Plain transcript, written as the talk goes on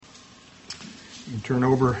We turn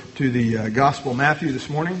over to the Gospel of Matthew this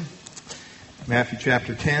morning, Matthew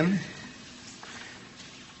chapter 10.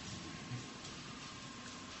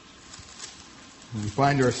 We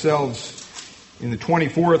find ourselves in the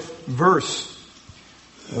 24th verse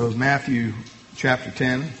of Matthew chapter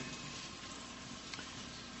 10.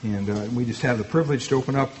 And we just have the privilege to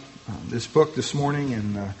open up this book this morning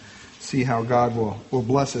and see how God will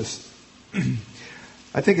bless us.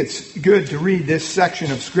 I think it's good to read this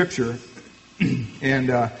section of Scripture.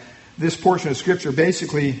 And this portion of Scripture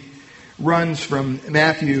basically runs from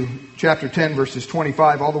Matthew chapter 10, verses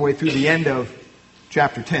 25, all the way through the end of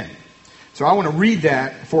chapter 10. So I want to read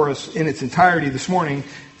that for us in its entirety this morning.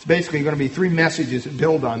 It's basically going to be three messages that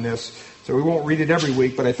build on this. So we won't read it every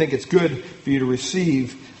week, but I think it's good for you to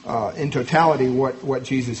receive in totality what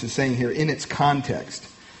Jesus is saying here in its context.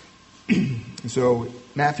 So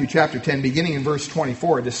Matthew chapter 10, beginning in verse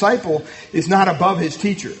 24, a disciple is not above his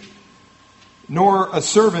teacher, nor a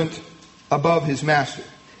servant above his master.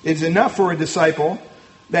 It is enough for a disciple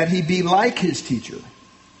that he be like his teacher,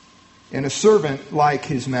 and a servant like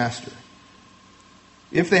his master.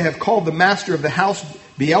 If they have called the master of the house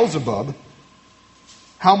Beelzebub,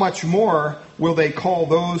 how much more will they call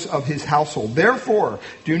those of his household? Therefore,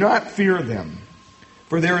 do not fear them,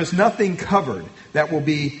 for there is nothing covered that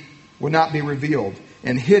will not be revealed,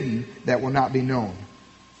 and hidden that will not be known.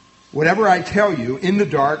 Whatever I tell you in the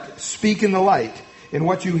dark, speak in the light. And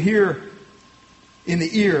what you hear in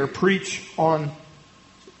the ear, preach on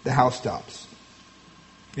the housetops.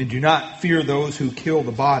 And do not fear those who kill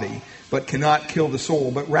the body, but cannot kill the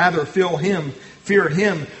soul. But rather fear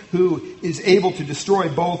him who is able to destroy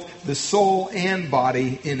both the soul and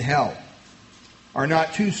body in hell. Are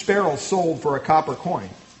not 2 sparrows sold for a copper coin?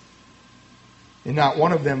 And not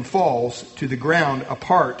one of them falls to the ground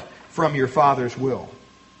apart from your Father's will.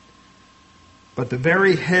 But the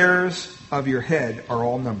very hairs of your head are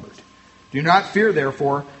all numbered. Do not fear,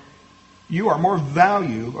 therefore, you are of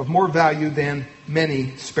more value than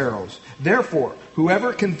many sparrows. Therefore,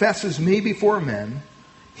 whoever confesses me before men,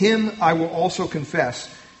 him I will also confess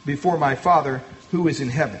before my Father who is in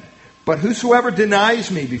heaven. But whosoever denies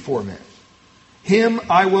me before men, him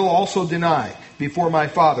I will also deny before my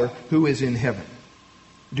Father who is in heaven.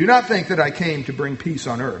 Do not think that I came to bring peace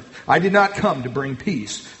on earth. I did not come to bring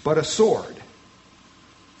peace, but a sword.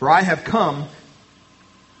 For I have come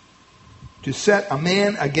to set a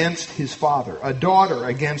man against his father, a daughter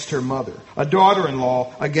against her mother, a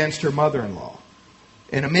daughter-in-law against her mother-in-law.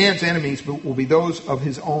 And a man's enemies will be those of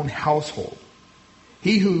his own household.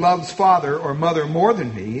 He who loves father or mother more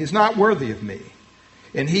than me is not worthy of me.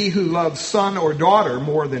 And he who loves son or daughter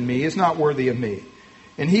more than me is not worthy of me.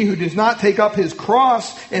 And he who does not take up his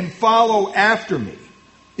cross and follow after me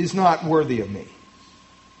is not worthy of me.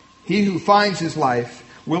 He who finds his life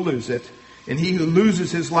will lose it, and he who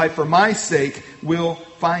loses his life for my sake will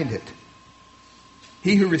find it.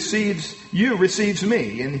 He who receives you receives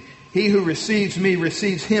me, and he who receives me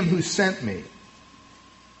receives him who sent me.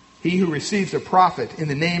 He who receives a prophet in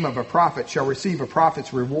the name of a prophet shall receive a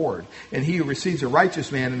prophet's reward, and he who receives a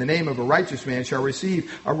righteous man in the name of a righteous man shall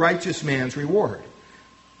receive a righteous man's reward.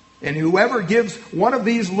 And whoever gives one of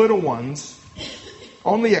these little ones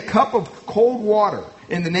only a cup of cold water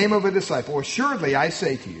in the name of a disciple, assuredly I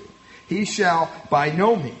say to you, he shall by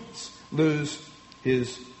no means lose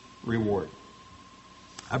his reward.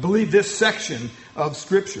 I believe this section of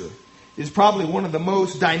Scripture is probably one of the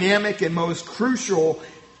most dynamic and most crucial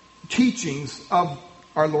teachings of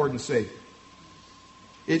our Lord and Savior.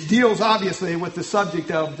 It deals obviously with the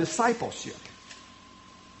subject of discipleship.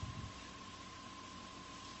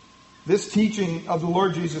 This teaching of the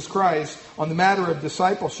Lord Jesus Christ on the matter of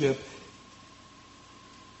discipleship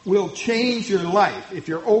will change your life if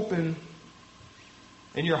you're open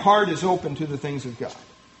and your heart is open to the things of God.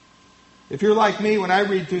 If you're like me, when I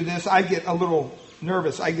read through this, I get a little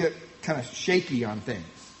nervous. I get kind of shaky on things.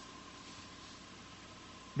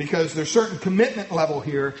 Because there's certain commitment level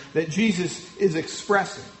here that Jesus is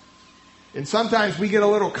expressing. And sometimes we get a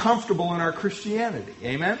little comfortable in our Christianity.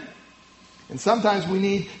 Amen? And sometimes we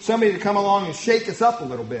need somebody to come along and shake us up a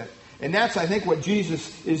little bit. And that's, I think, what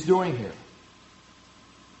Jesus is doing here.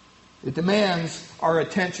 It demands our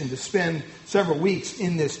attention to spend several weeks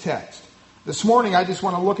in this text. This morning, I just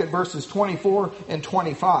want to look at verses 24 and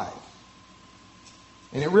 25.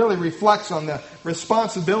 And it really reflects on the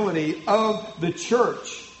responsibility of the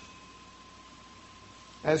church,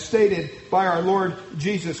 as stated by our Lord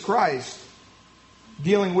Jesus Christ,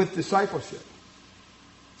 dealing with discipleship.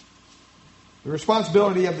 The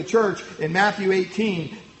responsibility of the church in Matthew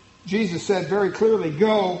 18, Jesus said very clearly,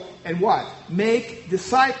 go and what? Make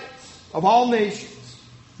disciples of all nations,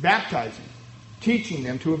 baptizing teaching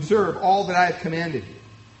them to observe all that I have commanded you.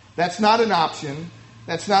 That's not an option.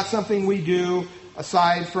 That's not something we do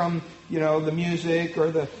aside from, the music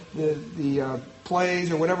or the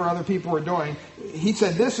plays or whatever other people are doing. He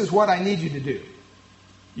said, this is what I need you to do.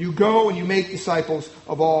 You go and you make disciples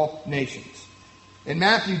of all nations. And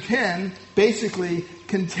Matthew 10 basically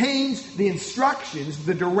contains the instructions,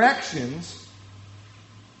 the directions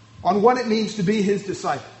on what it means to be his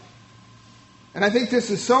disciple. And I think this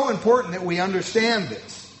is so important that we understand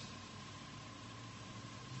this.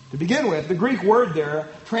 To begin with, the Greek word there,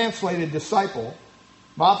 translated disciple,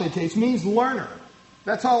 mathetes, means learner.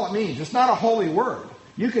 That's all it means. It's not a holy word.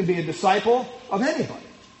 You can be a disciple of anybody.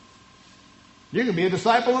 You can be a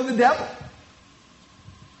disciple of the devil.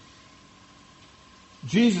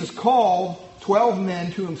 Jesus called 12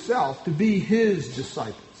 men to himself to be his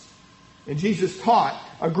disciples. And Jesus taught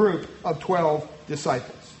a group of 12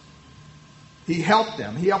 disciples. He helped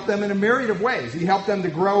them. He helped them in a myriad of ways. He helped them to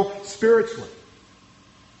grow spiritually,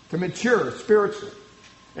 to mature spiritually.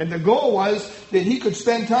 And the goal was that he could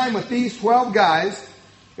spend time with these 12 guys,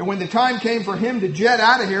 and when the time came for him to jet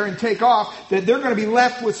out of here and take off, that they're going to be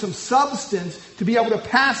left with some substance to be able to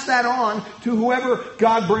pass that on to whoever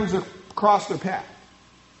God brings across their path.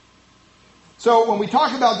 So when we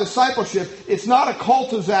talk about discipleship, it's not a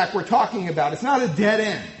cul-de-sac we're talking about. It's not a dead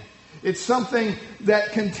end. It's something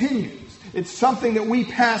that continues. It's something that we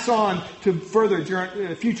pass on to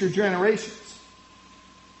future generations.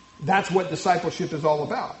 That's what discipleship is all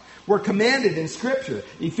about. We're commanded in Scripture.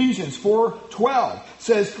 Ephesians 4:12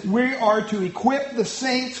 says we are to equip the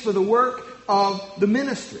saints for the work of the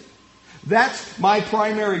ministry. That's my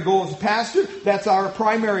primary goal as a pastor. That's our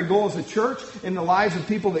primary goal as a church in the lives of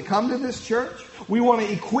people that come to this church. We want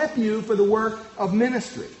to equip you for the work of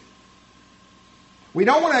ministry. We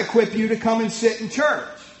don't want to equip you to come and sit in church.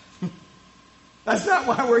 That's not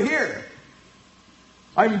why we're here.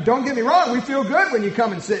 Don't get me wrong, we feel good when you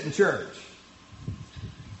come and sit in church.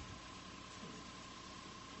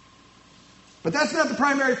 But that's not the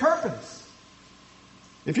primary purpose.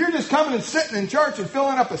 If you're just coming and sitting in church and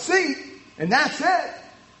filling up a seat, and that's it,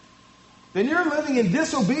 then you're living in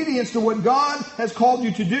disobedience to what God has called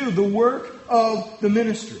you to do, the work of the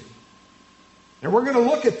ministry. And we're going to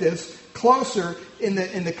look at this closer in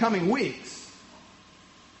the coming weeks.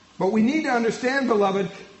 But we need to understand,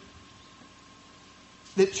 beloved,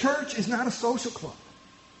 that church is not a social club.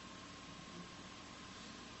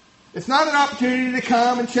 It's not an opportunity to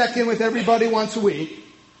come and check in with everybody once a week.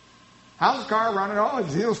 How's the car running? Oh,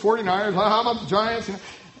 it's those 49ers. How about the Giants?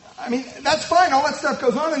 I mean, that's fine. All that stuff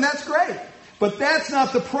goes on, and that's great. But that's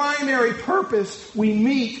not the primary purpose we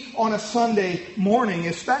meet on a Sunday morning,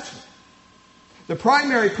 especially. The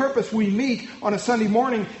primary purpose we meet on a Sunday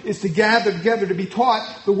morning is to gather together to be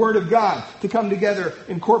taught the Word of God, to come together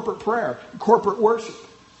in corporate prayer, corporate worship,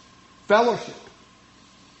 fellowship,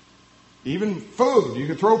 even food. You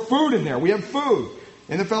can throw food in there. We have food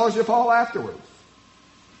in the fellowship hall afterwards.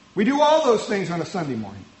 We do all those things on a Sunday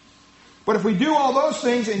morning. But if we do all those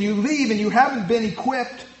things and you leave and you haven't been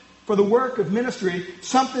equipped for the work of ministry,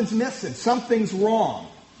 something's missing. Something's wrong.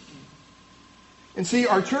 And see,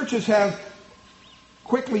 our churches have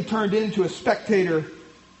quickly turned into a spectator,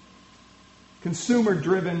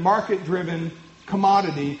 consumer-driven, market-driven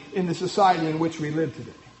commodity in the society in which we live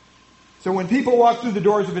today. So when people walk through the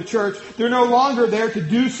doors of a church, they're no longer there to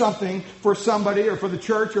do something for somebody or for the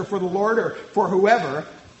church or for the Lord or for whoever.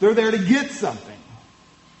 They're there to get something.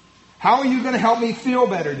 How are you going to help me feel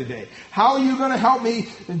better today? How are you going to help me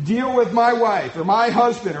deal with my wife or my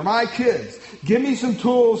husband or my kids? Give me some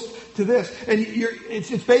tools to this. And it's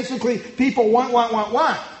basically people want.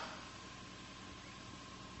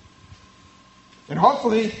 And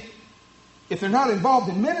hopefully, if they're not involved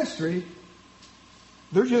in ministry,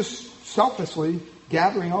 they're just selflessly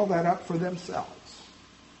gathering all that up for themselves,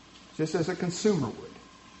 just as a consumer would.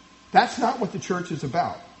 That's not what the church is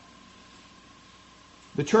about.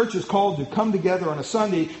 The church is called to come together on a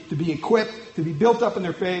Sunday to be equipped, to be built up in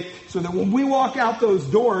their faith, so that when we walk out those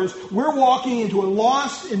doors, we're walking into a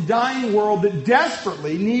lost and dying world that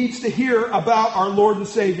desperately needs to hear about our Lord and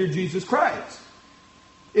Savior, Jesus Christ.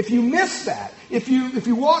 If you miss that, if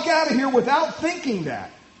you walk out of here without thinking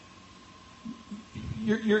that,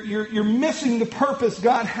 you're missing the purpose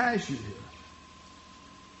God has you here.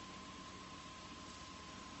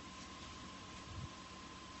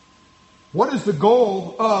 What is the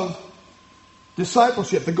goal of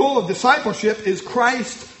discipleship? The goal of discipleship is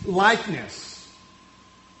Christ-likeness.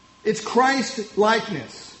 It's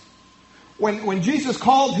Christ-likeness. When Jesus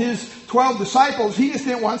called his 12 disciples, he just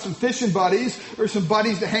didn't want some fishing buddies or some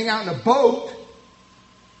buddies to hang out in a boat.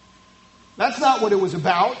 That's not what it was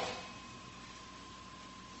about.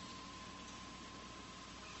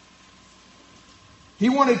 He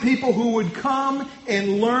wanted people who would come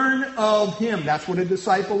and learn of Him. That's what a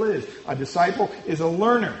disciple is. A disciple is a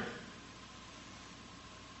learner.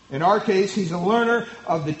 In our case, he's a learner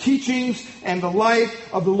of the teachings and the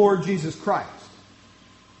life of the Lord Jesus Christ.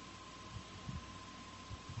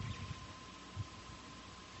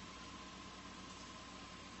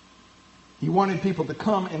 He wanted people to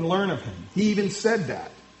come and learn of Him. He even said that.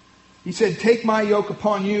 He said, take my yoke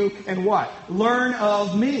upon you and what? Learn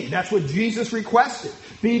of me. That's what Jesus requested.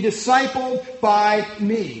 Be discipled by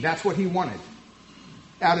me. That's what He wanted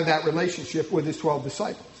out of that relationship with His 12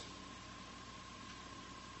 disciples.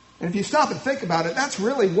 And if you stop and think about it, that's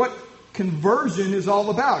really what conversion is all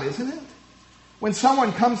about, isn't it? When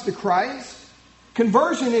someone comes to Christ,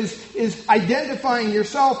 conversion is identifying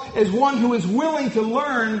yourself as one who is willing to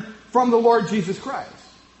learn from the Lord Jesus Christ.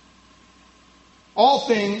 All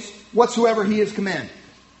things whatsoever He has commanded.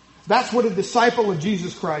 That's what a disciple of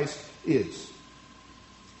Jesus Christ is.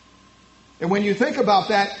 And when you think about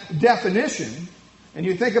that definition, and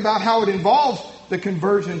you think about how it involves the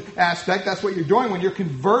conversion aspect, that's what you're doing when you're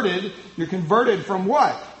converted. You're converted from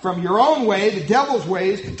what? From your own way, the devil's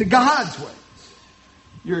ways, to God's ways.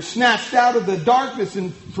 You're snatched out of the darkness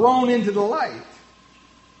and thrown into the light.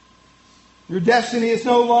 Your destiny is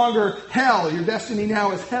no longer hell. Your destiny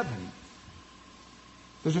now is heaven.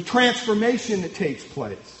 There's a transformation that takes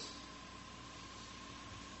place.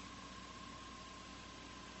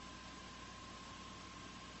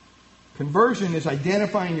 Conversion is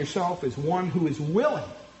identifying yourself as one who is willing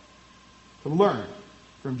to learn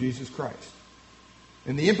from Jesus Christ.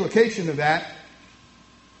 And the implication of that,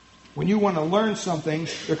 when you want to learn something,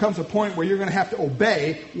 there comes a point where you're going to have to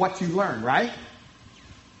obey what you learn, right?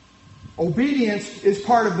 Obedience is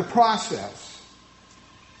part of the process.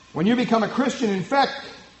 When you become a Christian, in fact,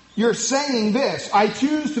 you're saying this: I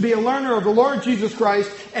choose to be a learner of the Lord Jesus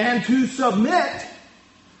Christ and to submit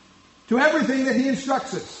to everything that He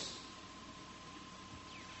instructs us.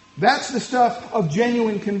 That's the stuff of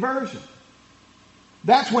genuine conversion.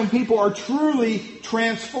 That's when people are truly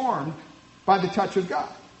transformed by the touch of God.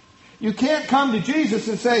 You can't come to Jesus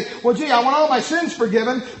and say, well, gee, I want all my sins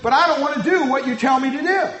forgiven, but I don't want to do what you tell me to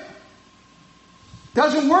do.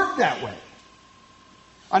 Doesn't work that way.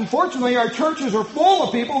 Unfortunately, our churches are full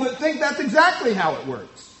of people that think that's exactly how it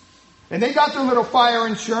works. And they got their little fire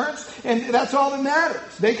insurance, and that's all that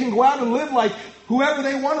matters. They can go out and live like whoever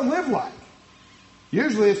they want to live like.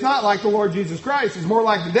 Usually it's not like the Lord Jesus Christ. It's more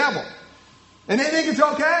like the devil. And they think it's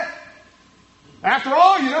okay. After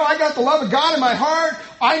all, I got the love of God in my heart.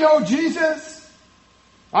 I know Jesus.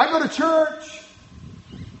 I go to church.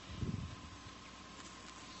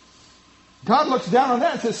 God looks down on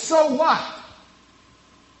that and says, so what?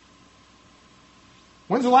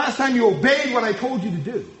 When's the last time you obeyed what I told you to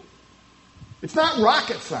do? It's not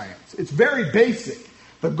rocket science. It's very basic.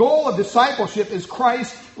 The goal of discipleship is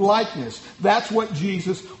Christ-likeness. That's what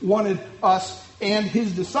Jesus wanted us and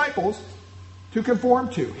His disciples to conform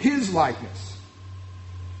to. His likeness.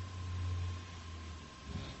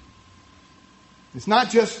 It's not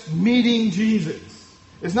just meeting Jesus.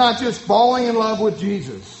 It's not just falling in love with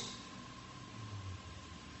Jesus.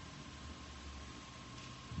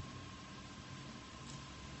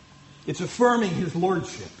 It's affirming His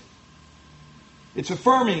lordship. It's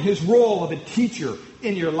affirming His role of a teacher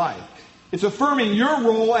in your life. It's affirming your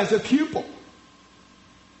role as a pupil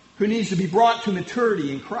who needs to be brought to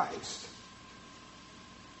maturity in Christ.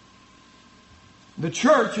 The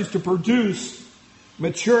church is to produce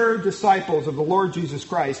mature disciples of the Lord Jesus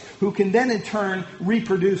Christ who can then in turn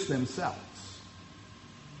reproduce themselves.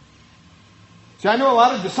 See, I know a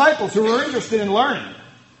lot of disciples who are interested in learning.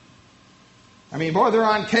 I mean, boy, they're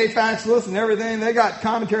on KFAX lists and everything. They got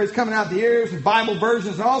commentaries coming out the ears and Bible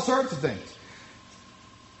versions and all sorts of things.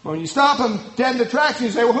 But when you stop them dead in the tracks and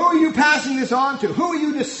you say, well, who are you passing this on to? Who are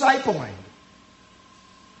you discipling?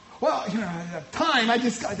 Well, I have time. I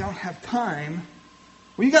don't have time.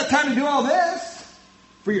 Well, you got time to do all this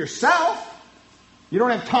for yourself. You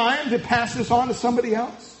don't have time to pass this on to somebody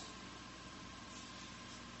else.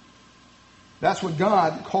 That's what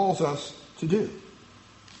God calls us to do.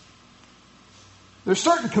 There's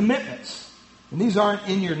certain commitments, and these aren't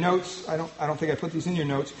in your notes. I don't think I put these in your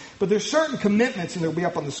notes, but there's certain commitments, and they'll be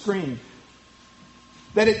up on the screen,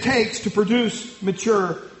 that it takes to produce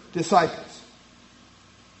mature disciples.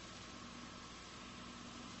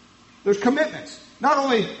 There's commitments, not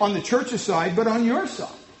only on the church's side, but on your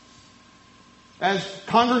side, as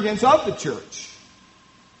congregants of the church.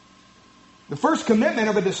 The first commitment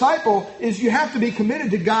of a disciple is you have to be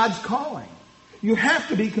committed to God's calling. You have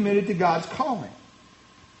to be committed to God's calling.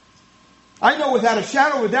 I know without a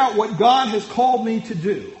shadow of a doubt what God has called me to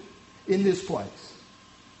do in this place.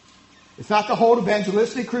 It's not to hold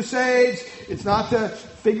evangelistic crusades. It's not to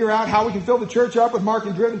figure out how we can fill the church up with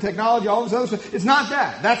market-driven technology, all this other stuff. It's not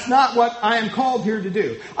that. That's not what I am called here to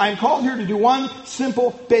do. I am called here to do one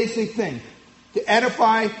simple, basic thing. To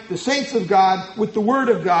edify the saints of God with the Word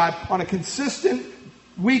of God on a consistent,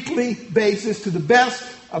 weekly basis to the best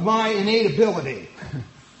of my innate ability.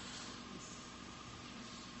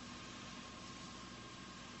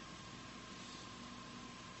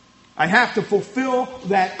 I have to fulfill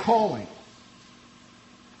that calling,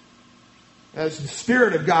 as the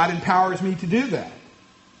Spirit of God empowers me to do that.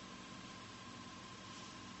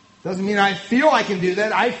 Doesn't mean I feel I can do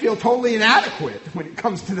that. I feel totally inadequate when it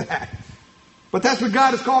comes to that. But that's what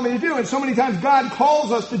God has called me to do. And so many times God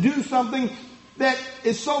calls us to do something that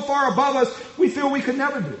is so far above us, we feel we could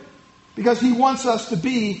never do. Because He wants us to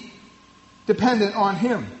be dependent on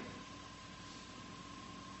Him.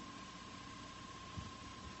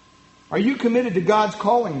 Are you committed to God's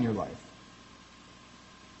calling in your life?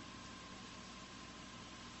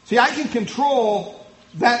 See, I can control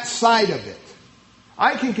that side of it.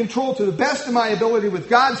 I can control to the best of my ability with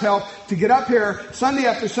God's help to get up here Sunday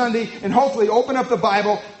after Sunday and hopefully open up the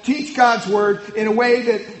Bible, teach God's Word in a way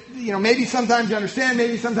that, maybe sometimes you understand,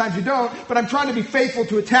 maybe sometimes you don't, but I'm trying to be faithful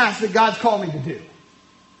to a task that God's called me to do.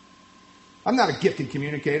 I'm not a gifted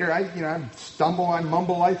communicator. I stumble, I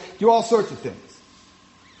mumble, I do all sorts of things.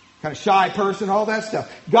 Kind of shy person, all that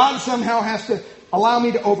stuff. God somehow has to allow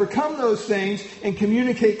me to overcome those things and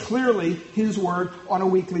communicate clearly His Word on a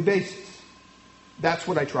weekly basis. That's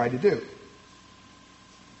what I try to do.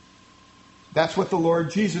 That's what the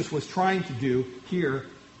Lord Jesus was trying to do here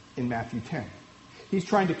in Matthew 10. He's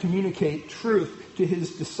trying to communicate truth to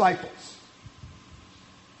His disciples.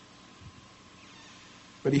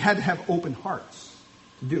 But He had to have open hearts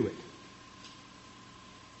to do it.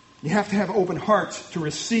 You have to have open hearts to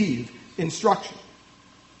receive instruction.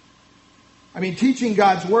 I mean, teaching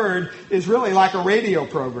God's Word is really like a radio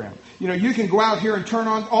program. You can go out here and turn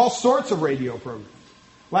on all sorts of radio programs.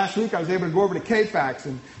 Last week I was able to go over to KFAX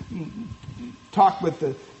and talk with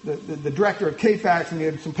the director of KFAX, and we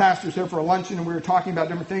had some pastors there for a luncheon, and we were talking about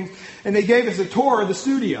different things. And they gave us a tour of the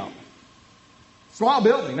studio. Small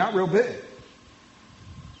building, not real big.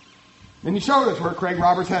 And he showed us where Craig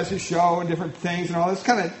Roberts has his show and different things and all this.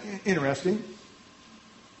 Kind of interesting.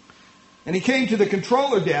 And he came to the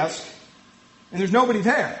controller desk, and there's nobody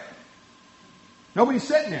there. Nobody's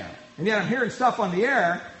sitting there. And yet I'm hearing stuff on the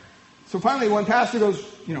air. So finally one pastor goes,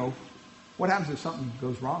 what happens if something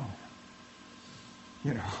goes wrong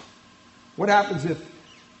there? What happens if,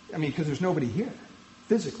 because there's nobody here,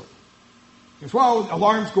 physically. He goes, well,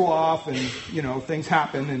 alarms go off and, things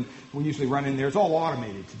happen, and we usually run in there. It's all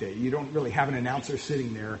automated today. You don't really have an announcer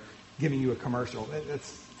sitting there giving you a commercial. That's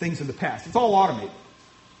things of the past. It's all automated.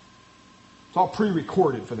 It's all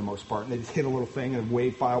pre-recorded for the most part, and they just hit a little thing and a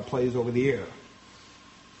WAV file plays over the air.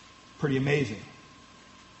 Pretty amazing.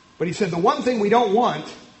 But he said the one thing we don't want,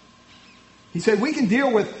 he said we can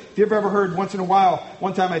deal with, if you've ever heard once in a while,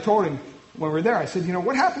 one time I told him when we were there, I said,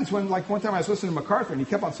 what happens when, one time I was listening to MacArthur and he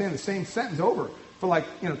kept on saying the same sentence over for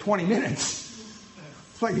 20 minutes.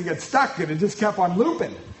 It's like he got stuck and it just kept on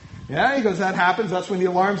looping. Yeah, he goes, that happens. That's when the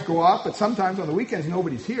alarms go off, but sometimes on the weekends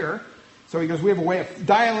nobody's here. So he goes, we have a way of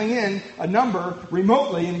dialing in a number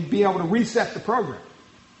remotely and be able to reset the program.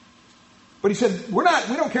 But he said, we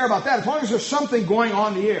don't care about that as long as there's something going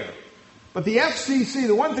on the air. But the FCC,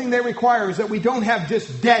 the one thing they require is that we don't have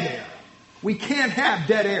just dead air. We can't have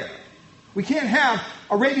dead air. We can't have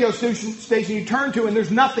a radio station you turn to and there's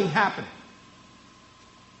nothing happening.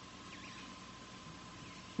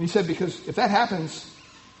 And he said, because if that happens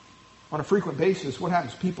on a frequent basis, what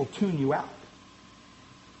happens? People tune you out.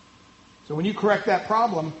 So when you correct that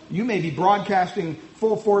problem, you may be broadcasting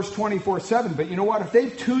full force 24/7, but you know what? If they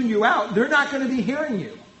tune you out, they're not going to be hearing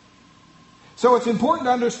you. So it's important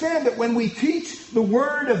to understand that when we teach the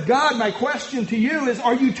Word of God, my question to you is,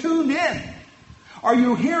 are you tuned in? Are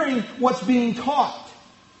you hearing what's being taught?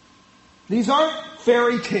 These aren't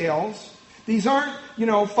fairy tales. These aren't,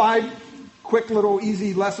 5 quick little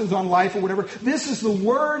easy lessons on life or whatever. This is the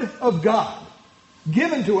Word of God,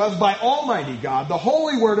 given to us by Almighty God, the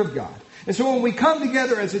Holy Word of God. And so when we come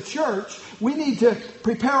together as a church, we need to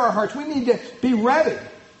prepare our hearts. We need to be ready.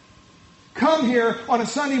 Come here on a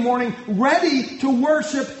Sunday morning ready to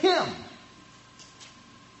worship Him.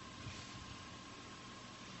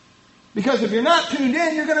 Because if you're not tuned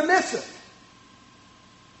in, you're going to miss it.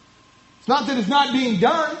 It's not that it's not being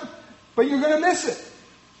done, but you're going to miss it.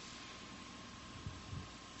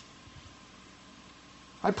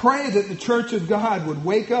 I pray that the Church of God would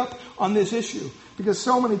wake up on this issue. Because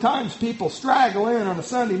so many times people straggle in on a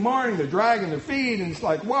Sunday morning, they're dragging their feet, and it's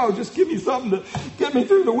like, whoa, just give me something to get me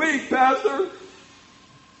through the week, Pastor.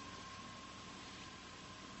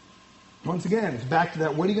 Once again, it's back to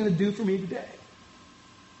that, what are you going to do for me today?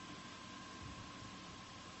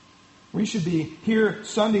 We should be here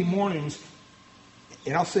Sunday mornings,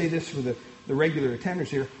 and I'll say this for the regular attenders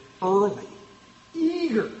here, early,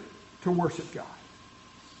 eager to worship God.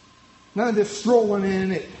 None of this strolling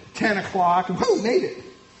in at 10 o'clock, and whoo, made it,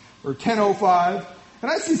 or 10:05.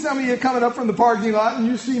 And I see some of you coming up from the parking lot, and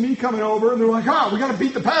you see me coming over, and they're like, we got to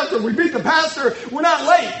beat the pastor. We beat the pastor. We're not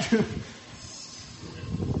late.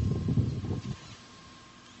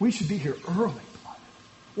 We should be here early, beloved.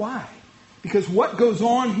 Why? Because what goes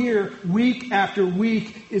on here week after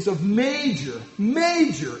week is of major,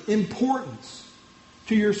 major importance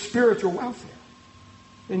to your spiritual welfare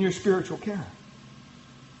and your spiritual care.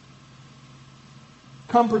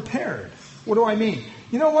 Come prepared. What do I mean?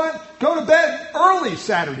 You know what? Go to bed early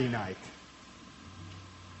Saturday night.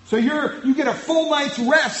 So you get a full night's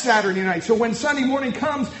rest Saturday night. So when Sunday morning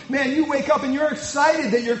comes, man, you wake up and you're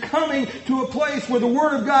excited that you're coming to a place where the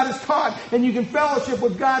Word of God is taught and you can fellowship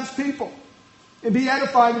with God's people and be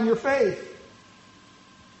edified in your faith.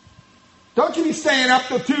 Don't you be staying up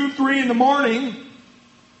till 2, 3 in the morning.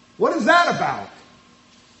 What is that about?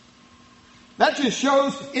 That just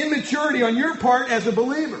shows immaturity on your part as a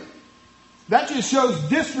believer. That just shows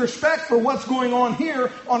disrespect for what's going on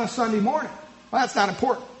here on a Sunday morning. Well, that's not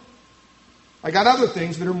important. I got other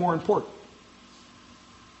things that are more important.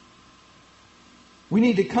 We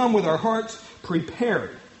need to come with our hearts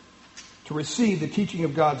prepared to receive the teaching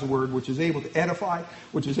of God's Word, which is able to edify,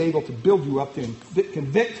 which is able to build you up, to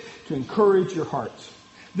convict, to encourage your hearts.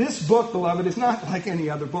 This book, beloved, is not like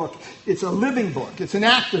any other book. It's a living book. It's an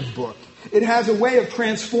active book. It has a way of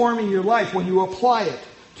transforming your life when you apply it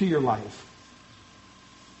to your life.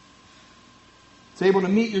 It's able to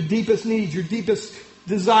meet your deepest needs, your deepest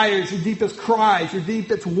desires, your deepest cries, your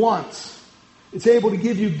deepest wants. It's able to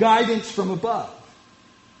give you guidance from above.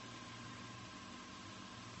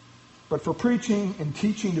 But for preaching and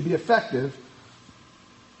teaching to be effective,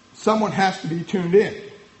 someone has to be tuned in.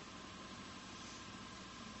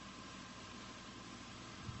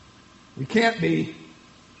 We can't be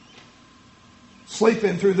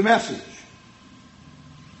sleeping through the message.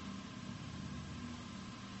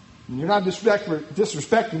 And you're not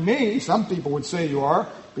disrespecting me. Some people would say you are.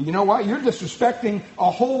 But you know what? You're disrespecting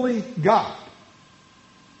a holy God.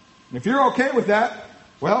 And if you're okay with that,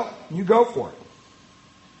 well, you go for it.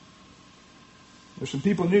 There's some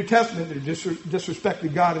people in the New Testament that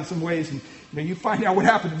disrespected God in some ways. And you find out what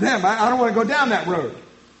happened to them. I don't want to go down that road.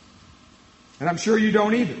 And I'm sure you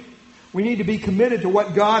don't either. We need to be committed to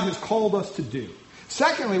what God has called us to do.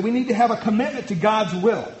 Secondly, we need to have a commitment to God's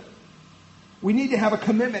will. We need to have a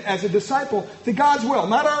commitment as a disciple to God's will,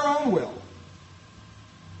 not our own will.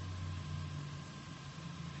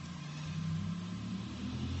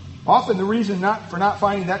 Often the reason for not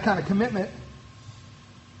finding that kind of commitment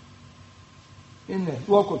in the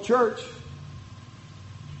local church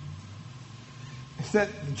is that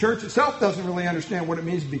the church itself doesn't really understand what it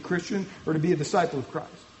means to be Christian or to be a disciple of Christ.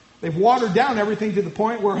 They've watered down everything to the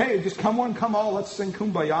point where, hey, just come one, come all, let's sing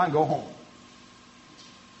Kumbaya and go home.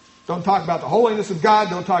 Don't talk about the holiness of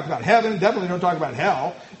God. Don't talk about heaven. Definitely don't talk about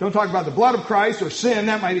hell. Don't talk about the blood of Christ or sin.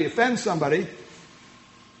 That might offend somebody.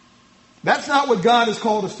 That's not what God has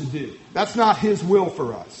called us to do. That's not His will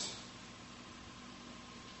for us.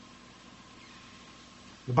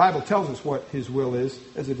 The Bible tells us what His will is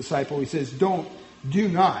as a disciple. He says, do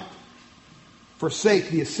not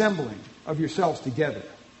forsake the assembling of yourselves together,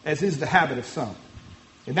 as is the habit of some.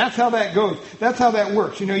 And that's how that goes. That's how that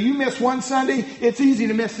works. You miss one Sunday, it's easy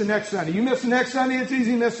to miss the next Sunday. You miss the next Sunday, it's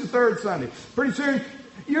easy to miss the third Sunday. Pretty soon,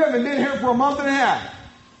 you haven't been here for a month and a half.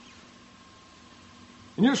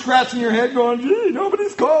 And you're scratching your head going, gee,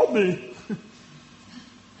 nobody's called me.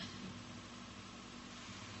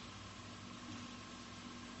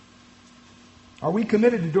 Are we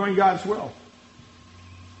committed to doing God's will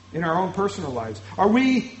in our own personal lives? Are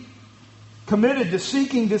we committed to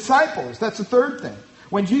seeking disciples? That's the third thing.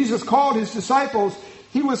 When Jesus called His disciples,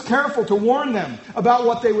 He was careful to warn them about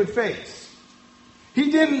what they would face.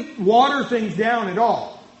 He didn't water things down at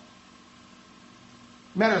all.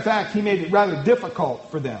 Matter of fact, He made it rather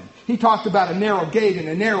difficult for them. He talked about a narrow gate and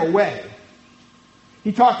a narrow way.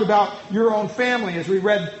 He talked about your own family, as we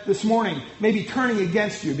read this morning, maybe turning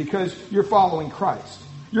against you because you're following Christ.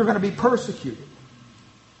 You're going to be persecuted.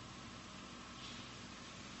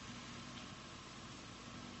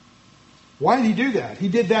 Why did He do that? He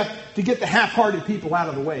did that to get the half-hearted people out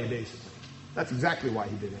of the way, basically. That's exactly why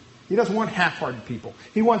He did it. He doesn't want half-hearted people.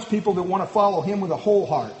 He wants people that want to follow Him with a whole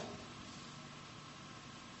heart.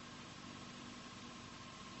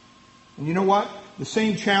 And you know what? The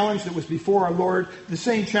same challenge that was before our Lord, the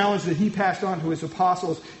same challenge that He passed on to His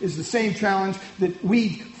apostles, is the same challenge that we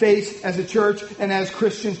face as a church and as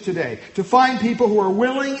Christians today. To find people who are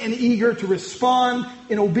willing and eager to respond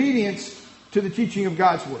in obedience to the teaching of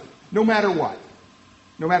God's Word, no matter what.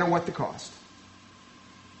 No matter what the cost.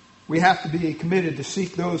 We have to be committed to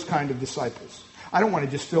seek those kind of disciples. I don't want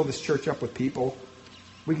to just fill this church up with people.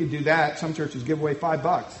 We could do that. Some churches give away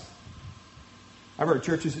 $5. I've heard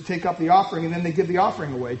churches that take up the offering and then they give the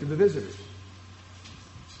offering away to the visitors.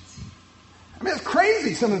 I mean, it's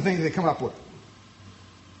crazy, some of the things they come up with.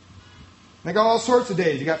 They got all sorts of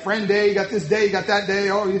days. You got friend day, you got this day, you got that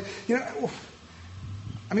day. Oh, you know.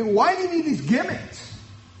 I mean, why do you need these gimmicks?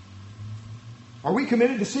 Are we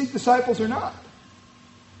committed to seek disciples or not?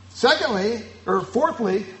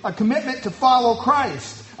 Fourthly, a commitment to follow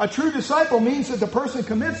Christ. A true disciple means that the person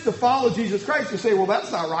commits to follow Jesus Christ. You say, well,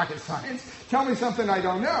 that's not rocket science. Tell me something I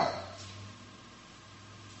don't know.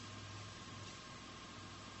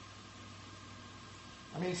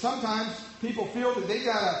 I mean, sometimes people feel that they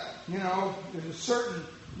gotta, there's a certain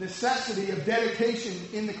necessity of dedication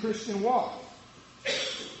in the Christian walk.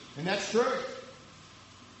 And that's true.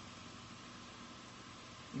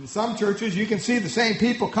 In some churches, you can see the same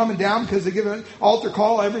people coming down because they give an altar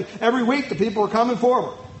call every week. The people are coming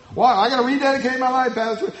forward. Well, I got to rededicate my life,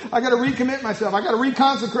 Pastor. I got to recommit myself. I got to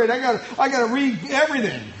reconsecrate. I got to read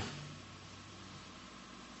everything.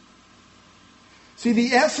 See,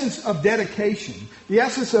 the essence of dedication, the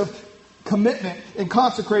essence of commitment and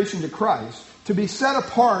consecration to Christ, to be set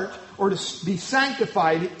apart or to be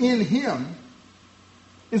sanctified in Him,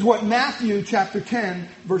 is what Matthew chapter 10,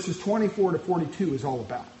 verses 24 to 42 is all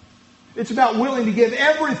about. It's about willing to give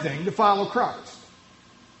everything to follow Christ.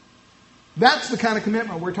 That's the kind of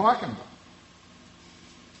commitment we're talking about.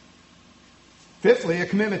 Fifthly, a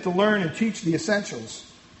commitment to learn and teach the essentials.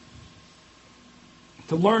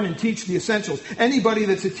 To learn and teach the essentials. Anybody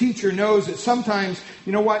that's a teacher knows that sometimes,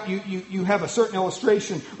 you have a certain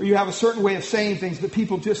illustration or you have a certain way of saying things that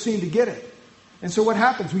people just seem to get it. And so what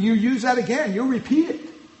happens? When you use that again, you'll repeat it.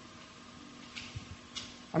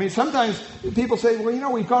 I mean, sometimes people say,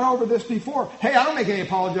 well, we've gone over this before. Hey, I don't make any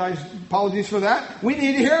apologies for that. We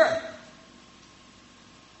need to hear it.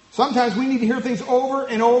 Sometimes we need to hear things over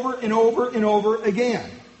and over and over and over again.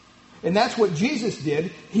 And that's what Jesus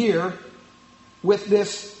did here with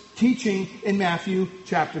this teaching in Matthew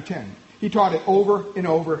chapter 10. He taught it over and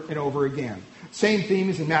over and over again. Same theme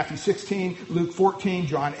is in Matthew 16, Luke 14,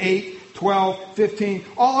 John 8, 12, 15,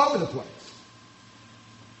 all over the place.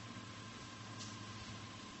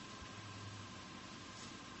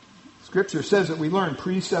 Scripture says that we learn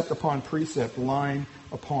precept upon precept, line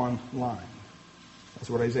upon line. That's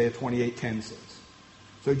what Isaiah 28:10 says.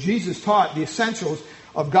 So Jesus taught the essentials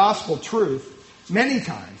of gospel truth many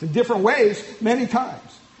times, in different ways, many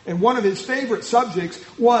times. And one of his favorite subjects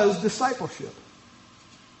was discipleship.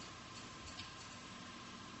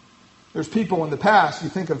 There's people in the past, you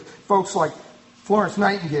think of folks like Florence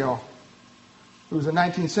Nightingale, who was a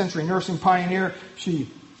 19th century nursing pioneer. She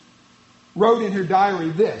wrote in her diary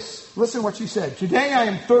this. Listen to what she said. Today I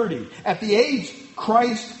am 30. At the age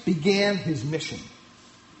Christ began His mission.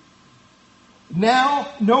 Now,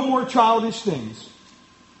 no more childish things.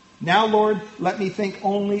 Now, Lord, let me think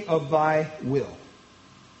only of Thy will.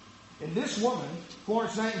 And this woman,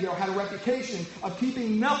 Florence Nightingale, had a reputation of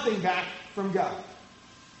keeping nothing back from God.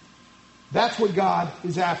 That's what God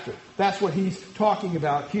is after. That's what He's talking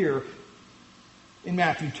about here in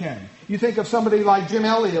Matthew 10. You think of somebody like Jim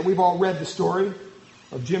Elliot. We've all read the story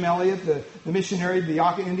of Jim Elliot, the missionary to the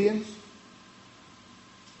Auca Indians.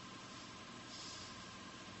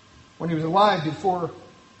 When he was alive, before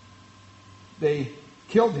they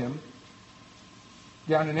killed him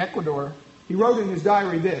down in Ecuador, he wrote in his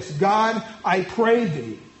diary this: God, I pray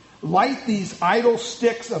Thee, light these idle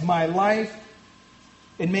sticks of my life,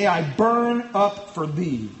 and may I burn up for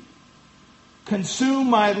Thee. Consume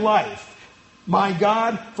my life, my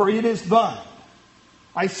God, for it is Thine.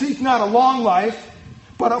 I seek not a long life,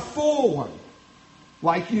 but a full one,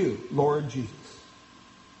 like You, Lord Jesus.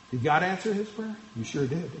 Did God answer his prayer? He sure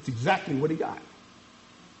did. That's exactly what he got.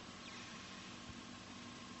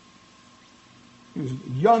 He was a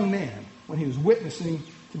young man when he was witnessing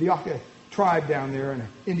to the Auca tribe down there, and an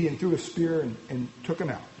Indian threw a spear and took him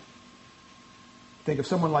out. Think of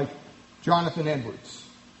someone like Jonathan Edwards,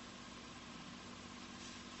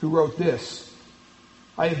 who wrote this: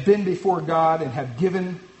 I have been before God and have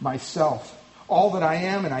given myself, all that I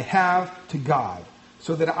am and I have, to God,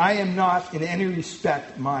 so that I am not in any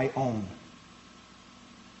respect my own.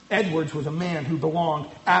 Edwards was a man who belonged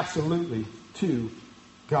absolutely to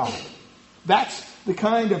God. That's the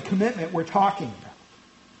kind of commitment we're talking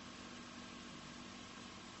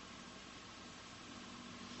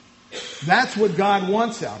about. That's what God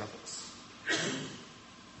wants out of us.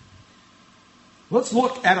 Let's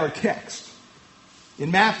look at our text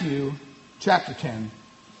in Matthew chapter 10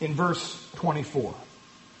 in verse 24.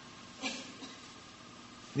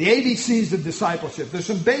 The ABCs of discipleship. There's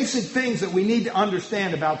some basic things that we need to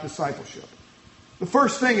understand about discipleship. The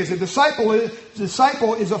first thing is a disciple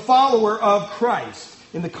is a follower of Christ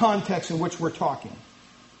in the context in which we're talking.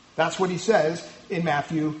 That's what he says in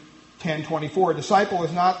Matthew 10:24. A disciple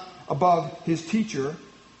is not above his teacher,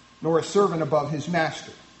 nor a servant above his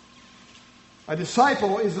master. A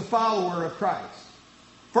disciple is a follower of Christ.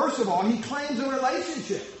 First of all, he claims a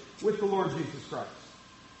relationship with the Lord Jesus Christ.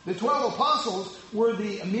 The 12 apostles were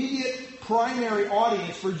the immediate primary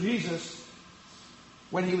audience for Jesus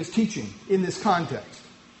when he was teaching in this context.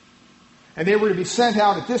 And they were to be sent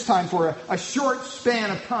out at this time for a short span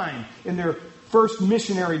of time in their first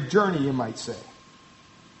missionary journey, you might say.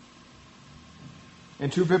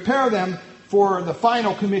 And to prepare them for the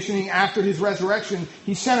final commissioning after his resurrection,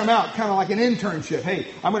 he sent them out kind of like an internship. Hey,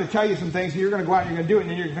 I'm going to tell you some things, and you're going to go out and you're going to do it, and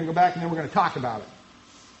then you're going to go back, and then we're going to talk about it.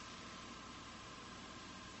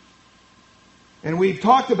 And we've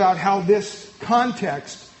talked about how this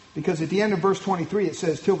context, because at the end of verse 23 it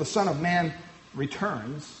says, till the Son of Man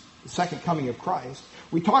returns, the second coming of Christ.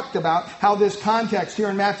 We talked about how this context here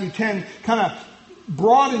in Matthew 10 kind of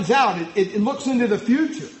broadens out. It looks into the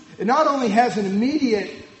future. It not only has an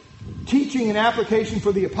immediate teaching and application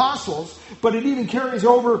for the apostles, but it even carries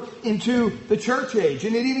over into the church age.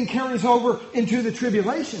 And it even carries over into the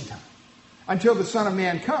tribulation time until the Son of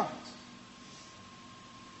Man comes.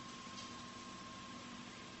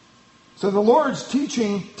 So the Lord's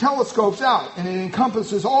teaching telescopes out, and it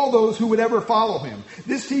encompasses all those who would ever follow him.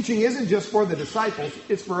 This teaching isn't just for the disciples,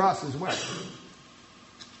 it's for us as well.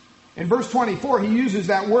 In verse 24, he uses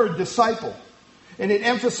that word disciple, and it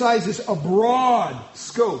emphasizes a broad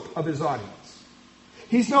scope of his audience.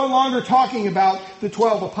 He's no longer talking about the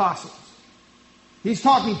 12 apostles. He's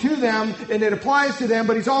talking to them, and it applies to them,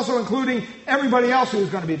 but he's also including everybody else who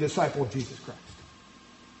is going to be a disciple of Jesus Christ.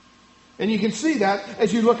 And you can see that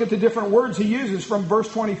as you look at the different words he uses from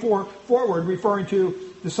verse 24 forward, referring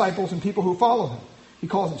to disciples and people who follow him. He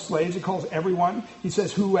calls them slaves. He calls everyone. He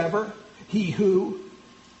says whoever, he who.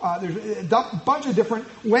 There's a bunch of different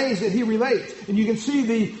ways that he relates. And you can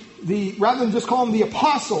see the rather than just call them the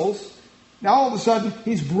apostles, now all of a sudden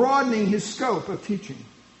he's broadening his scope of teaching.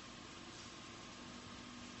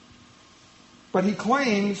 But he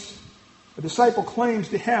claims, a disciple claims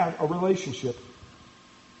to have a relationship,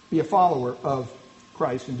 be a follower of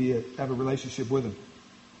Christ and have a relationship with him.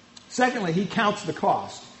 Secondly, he counts the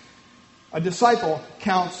cost. A disciple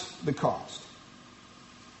counts the cost.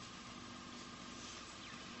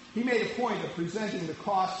 He made a point of presenting the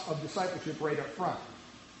cost of discipleship right up front.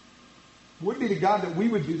 It would be to God that we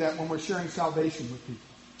would do that when we're sharing salvation with people.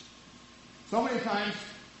 So many times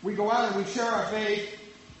we go out and we share our faith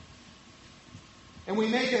and we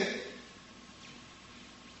make it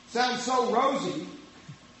sound so rosy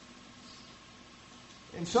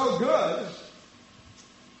and so good,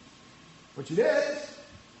 which it is,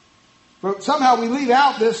 but somehow we leave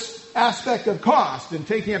out this aspect of cost and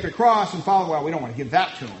taking up the cross and following. Well, we don't want to give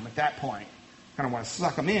that to them at that point. Kind of want to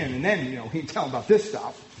suck them in, and then we can tell them about this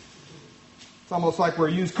stuff. It's almost like we're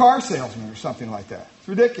a used car salesman or something like that. It's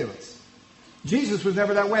ridiculous. Jesus was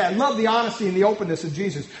never that way. I love the honesty and the openness of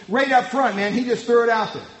Jesus. Right up front, man, he just threw it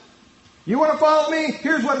out there. You want to follow me?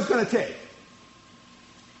 Here's what it's going to take.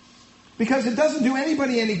 Because it doesn't do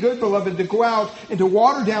anybody any good, beloved, to go out and to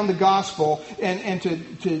water down the gospel and to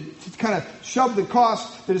kind of shove the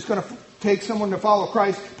cost that it's going to take someone to follow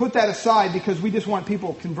Christ, put that aside because we just want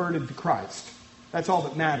people converted to Christ. That's all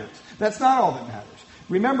that matters. That's not all that matters.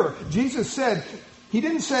 Remember, Jesus said, he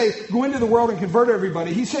didn't say go into the world and convert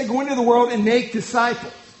everybody. He said go into the world and make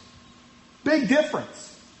disciples. Big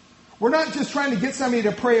difference. We're not just trying to get somebody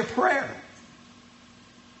to pray a prayer.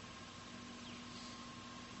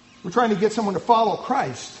 We're trying to get someone to follow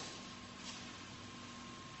Christ.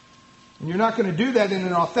 And you're not going to do that in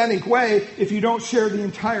an authentic way if you don't share the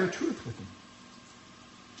entire truth with them.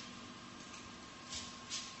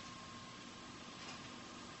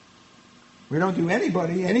 We don't do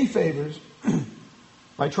anybody any favors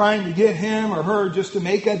by trying to get him or her just to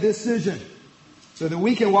make a decision so that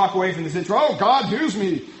we can walk away from the situation. Oh, God used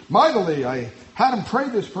me mightily. I had them pray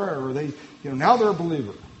this prayer, or now they're a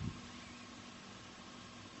believer.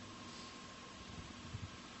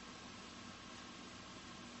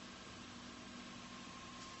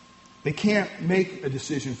 They can't make a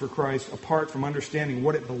decision for Christ apart from understanding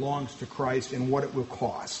what it belongs to Christ and what it will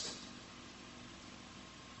cost.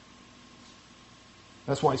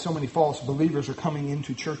 That's why so many false believers are coming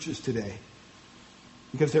into churches today.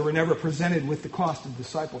 Because they were never presented with the cost of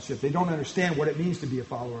discipleship. They don't understand what it means to be a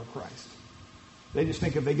follower of Christ. They just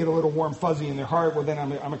think if they get a little warm fuzzy in their heart, well then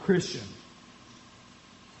I'm a Christian.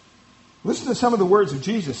 Listen to some of the words of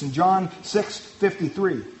Jesus in John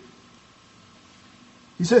 6:53.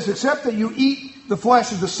 He says, except that you eat the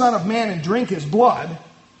flesh of the Son of Man and drink his blood,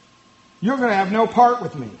 you're going to have no part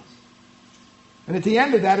with me. And at the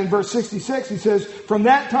end of that, in verse 66, he says, from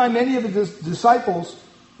that time many of his disciples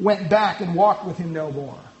went back and walked with him no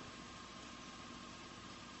more.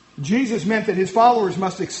 Jesus meant that his followers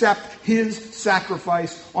must accept his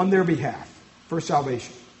sacrifice on their behalf for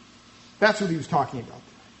salvation. That's what he was talking about.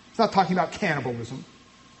 He's not talking about cannibalism.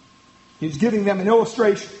 He was giving them an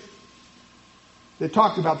illustration that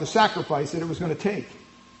talked about the sacrifice that it was going to take.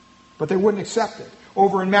 But they wouldn't accept it.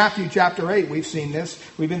 Over in Matthew chapter 8, we've seen this.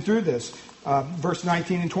 We've been through this. Verse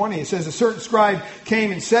 19 and 20, it says, a certain scribe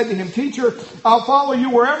came and said to him, Teacher, I'll follow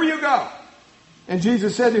you wherever you go. And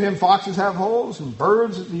Jesus said to him, foxes have holes and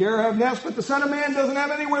birds of the air have nests, but the Son of Man doesn't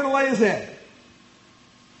have anywhere to lay his head.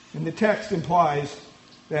 And the text implies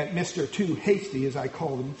that Mr. Too Hasty, as I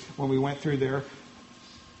called him when we went through there,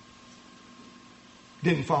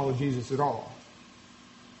 didn't follow Jesus at all.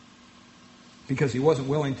 Because he wasn't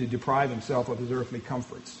willing to deprive himself of his earthly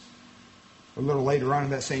comforts. A little later on in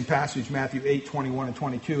that same passage, Matthew 8:21 and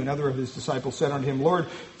 22, another of his disciples said unto him, Lord,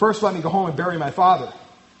 first let me go home and bury my father.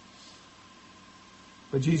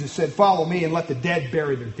 But Jesus said, follow me and let the dead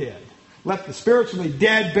bury their dead. Let the spiritually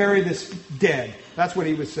dead bury this dead. That's what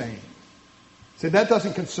he was saying. He said, that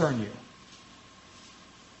doesn't concern you.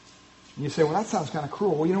 And you say, well, that sounds kind of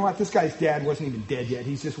cruel. Well, you know what? This guy's dad wasn't even dead yet.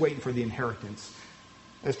 He's just waiting for the inheritance,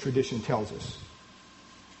 as tradition tells us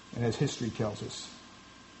and as history tells us.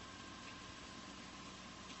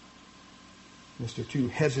 Mr. Too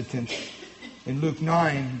Hesitant. In Luke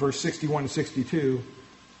 9, verse 61 to 62,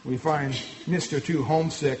 we find Mr. Too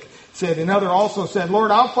Homesick. Said, another also said, Lord,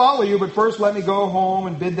 I'll follow you, but first let me go home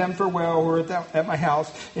and bid them farewell who are at my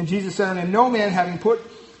house. And Jesus said, and no man having put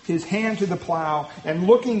his hand to the plow and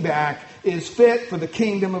looking back is fit for the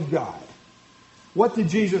kingdom of God. What did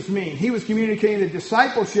Jesus mean? He was communicating that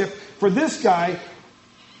discipleship for this guy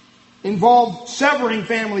involved severing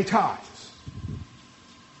family ties.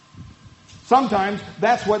 Sometimes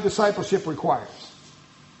that's what discipleship requires.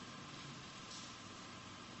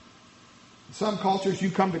 In some cultures,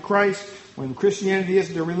 you come to Christ when Christianity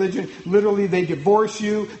isn't a religion. Literally, they divorce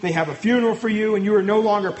you, they have a funeral for you, and you are no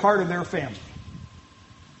longer part of their family.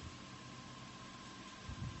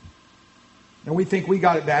 And we think we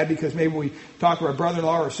got it bad because maybe we talk to our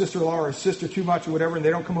brother-in-law or sister-in-law or sister too much or whatever, and they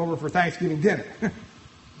don't come over for Thanksgiving dinner. Can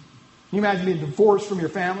you imagine being divorced from your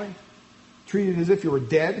family? Treated as if you were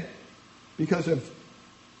dead because of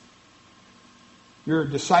your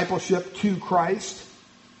discipleship to Christ?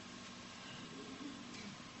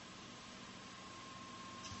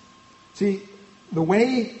 See, the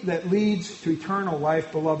way that leads to eternal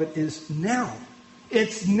life, beloved, is narrow.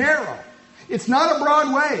 It's narrow. It's not a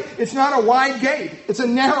broad way. It's not a wide gate. It's a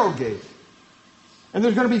narrow gate. And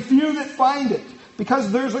there's going to be few that find it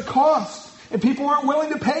because there's a cost. And people aren't willing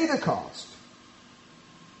to pay the cost.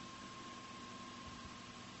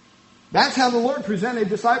 That's how the Lord presented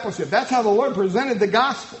discipleship. That's how the Lord presented the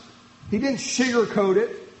gospel. He didn't sugarcoat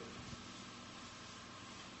it.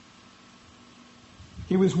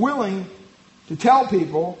 He was willing to tell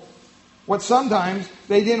people what sometimes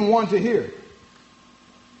they didn't want to hear.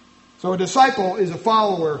 So a disciple is a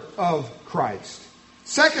follower of Christ.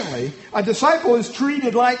 Secondly, a disciple is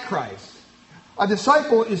treated like Christ. A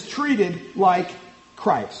disciple is treated like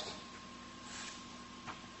Christ.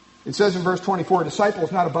 It says in verse 24, a disciple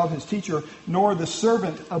is not above his teacher, nor the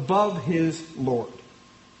servant above his Lord.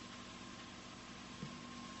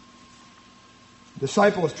 A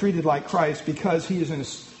disciple is treated like Christ because he's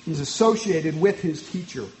associated with his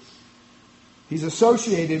teacher. He's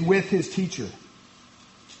associated with his teacher.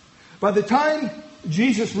 By the time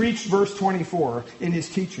Jesus reached verse 24 in his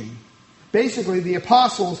teaching, basically the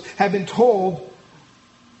apostles had been told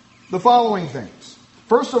the following things.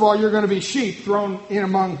 First of all, you're going to be sheep thrown in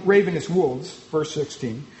among ravenous wolves, verse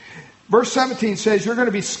 16. Verse 17 says you're going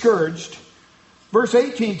to be scourged. Verse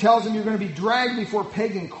 18 tells them you're going to be dragged before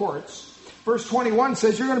pagan courts. Verse 21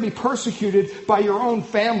 says you're going to be persecuted by your own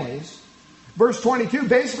families. Verse 22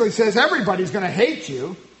 basically says everybody's going to hate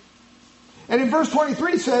you. And in verse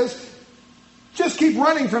 23 says, just keep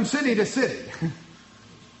running from city to city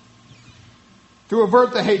to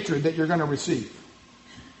avert the hatred that you're going to receive.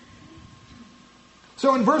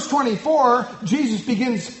 So in verse 24, Jesus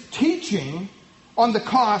begins teaching on the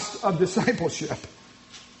cost of discipleship.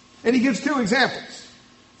 And he gives two examples.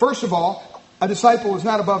 First of all, a disciple is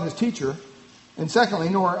not above his teacher. And secondly,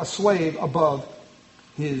 nor a slave above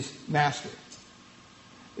his master.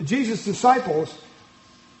 Jesus' disciples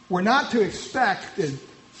were not to be expected.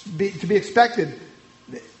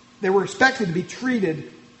 They were expected to be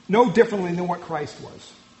treated no differently than what Christ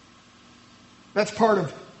was. That's part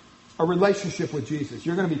of a relationship with Jesus.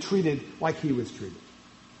 You're going to be treated like he was treated.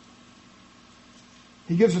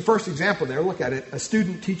 He gives the first example there. Look at it. A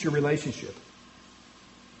student-teacher relationship.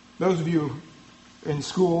 Those of you in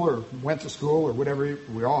school or went to school or whatever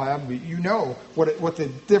we all have, you know what the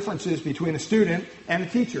difference is between a student and a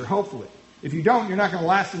teacher, hopefully. If you don't, you're not going to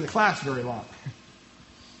last in the class very long.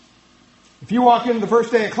 If you walk in the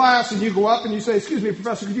first day of class and you go up and you say, "Excuse me,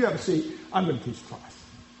 professor, could you have a seat? I'm going to teach the class."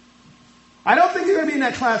 I don't think you're going to be in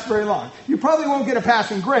that class very long. You probably won't get a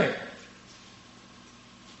passing grade.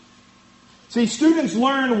 See, students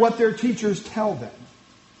learn what their teachers tell them.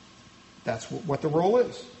 That's what the role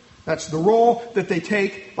is. That's the role that they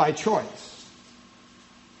take by choice.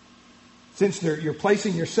 Since you're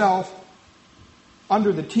placing yourself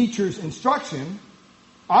under the teacher's instruction,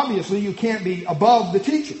 obviously you can't be above the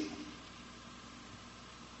teacher.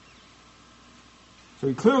 So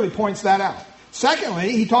he clearly points that out.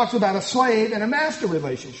 Secondly, he talks about a slave and a master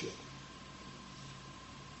relationship.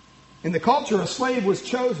 In the culture, a slave was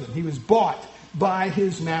chosen. He was bought by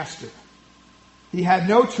his master. He had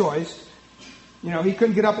no choice. He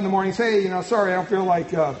couldn't get up in the morning and say, "Sorry, I don't feel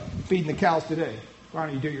like feeding the cows today. Why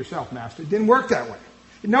don't you do it yourself, master?" It didn't work that way.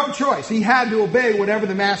 No choice. He had to obey whatever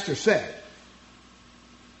the master said.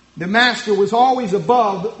 The master was always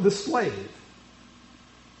above the slave.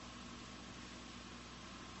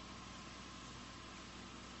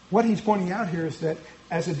 What he's pointing out here is that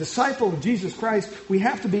as a disciple of Jesus Christ, we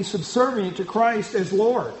have to be subservient to Christ as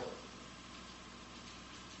Lord.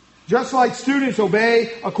 Just like students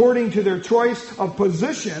obey according to their choice of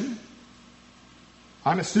position.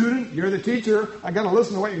 I'm a student, you're the teacher, I've got to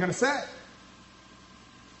listen to what you're going to say.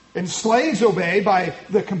 And slaves obey by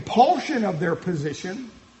the compulsion of their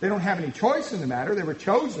position. They don't have any choice in the matter, they were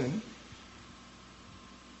chosen.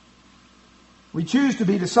 We choose to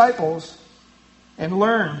be disciples and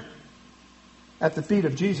learn at the feet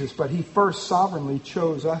of Jesus, but he first sovereignly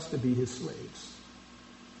chose us to be his slaves.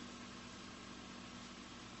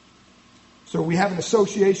 So we have an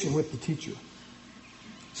association with the teacher.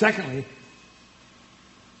 Secondly,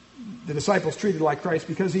 the disciples treated like Christ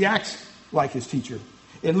because he acts like his teacher.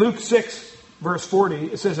 In Luke 6, verse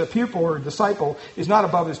 40, it says, "A pupil or a disciple is not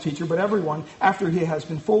above his teacher, but everyone, after he has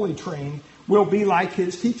been fully trained, will be like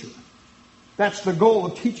his teacher." That's the goal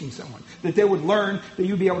of teaching someone, that they would learn, that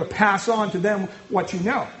you'd be able to pass on to them what you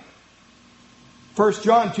know. 1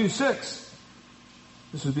 John 2:6.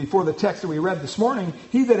 This is before the text that we read this morning.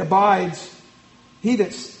 He that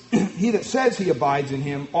says he abides in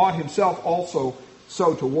him ought himself also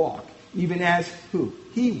so to walk, even as who?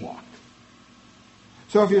 He walked.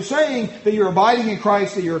 So if you're saying that you're abiding in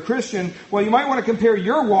Christ, that you're a Christian, well, you might want to compare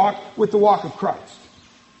your walk with the walk of Christ.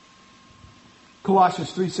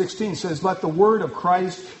 Colossians 3:16 says, "Let the word of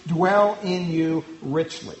Christ dwell in you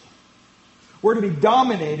richly." We're to be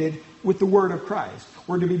dominated with the word of Christ.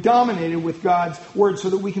 We're to be dominated with God's word so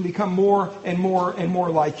that we can become more and more and more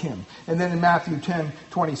like him. And then in Matthew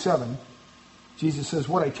 10:27, Jesus says,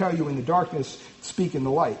 "What I tell you in the darkness, speak in the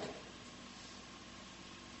light."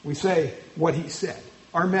 We say what he said.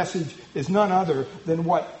 Our message is none other than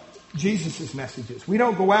what Jesus' message is. We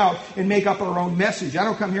don't go out and make up our own message. I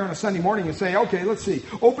don't come here on a Sunday morning and say, "Okay, let's see.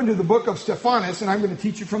 Open to the book of Stephanus and I'm going to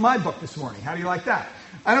teach you from my book this morning. How do you like that?"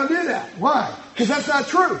 I don't do that. Why? Because that's not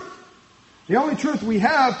truth. The only truth we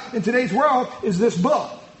have in today's world is this book.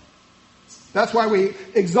 That's why we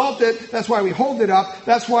exalt it. That's why we hold it up.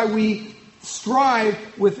 That's why we strive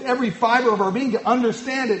with every fiber of our being to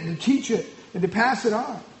understand it and to teach it and to pass it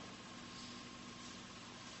on.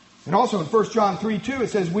 And also in 1 John 3:2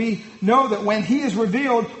 it says, "We know that when he is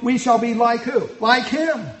revealed, we shall be like who? Like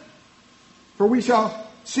him. For we shall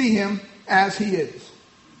see him as he is."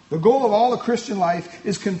 The goal of all the Christian life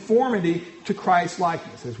is conformity to Christ's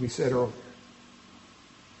likeness, as we said earlier.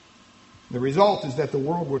 The result is that the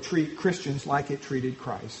world will treat Christians like it treated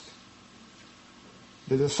Christ.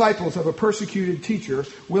 The disciples of a persecuted teacher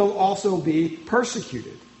will also be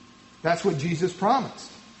persecuted. That's what Jesus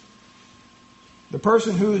promised. The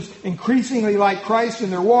person who's increasingly like Christ in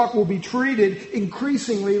their walk will be treated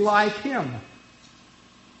increasingly like him.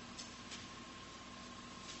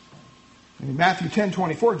 And in Matthew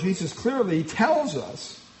 10:24, Jesus clearly tells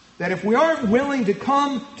us that if we aren't willing to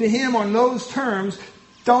come to Him on those terms,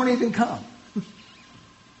 don't even come.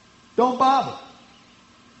 Don't bother.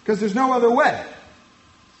 Because there's no other way.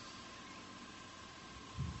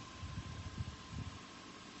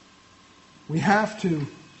 We have to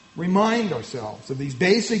remind ourselves of these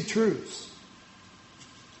basic truths.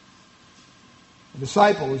 A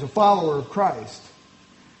disciple is a follower of Christ.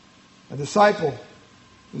 A disciple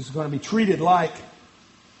is going to be treated like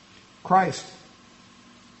Christ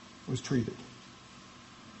was treated.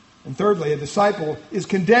 And thirdly, a disciple is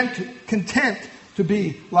content to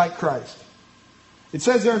be like Christ. It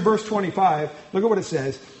says there in verse 25, look at what it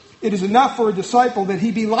says. It is enough for a disciple that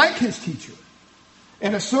he be like his teacher,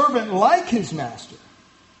 and a servant like his master.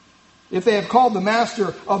 If they have called the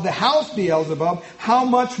master of the house Beelzebub, how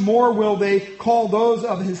much more will they call those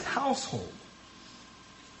of his household?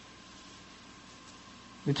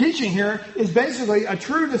 The teaching here is basically a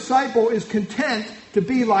true disciple is content to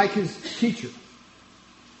be like his teacher.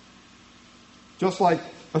 Just like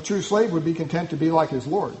a true slave would be content to be like his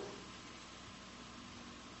Lord.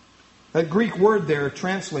 That Greek word there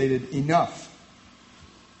translated enough.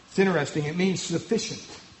 It's interesting. It means sufficient.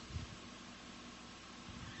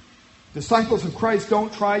 Disciples of Christ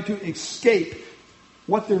don't try to escape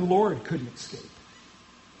what their Lord couldn't escape.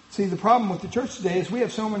 See, the problem with the church today is we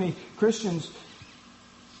have so many Christians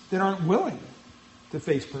that aren't willing to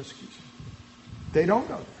face persecution. They don't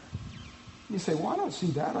go there. You say, well, I don't see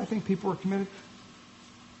that. I think people are committed.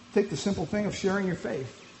 Take the simple thing of sharing your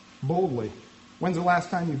faith boldly. When's the last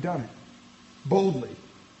time you've done it? Boldly.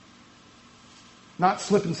 Not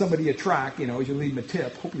slipping somebody a track, as you leave them a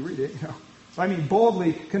tip. Hope you read it, I mean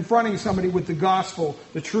boldly confronting somebody with the gospel,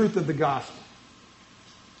 the truth of the gospel.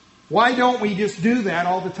 Why don't we just do that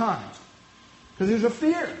all the time? Because there's a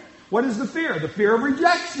fear. What is the fear? The fear of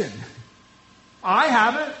rejection. I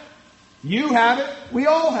have it. You have it. We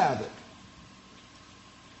all have it.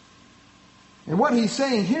 And what he's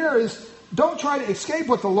saying here is, don't try to escape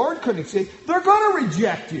what the Lord couldn't escape. They're going to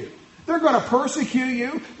reject you. They're going to persecute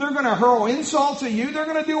you. They're going to hurl insults at you. They're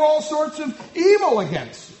going to do all sorts of evil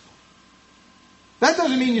against you. That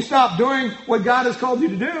doesn't mean you stop doing what God has called you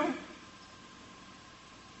to do.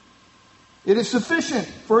 It is sufficient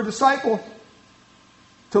for a disciple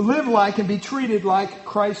to live like and be treated like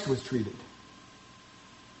Christ was treated.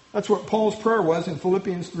 That's what Paul's prayer was in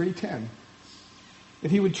Philippians 3:10.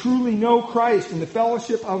 That he would truly know Christ in the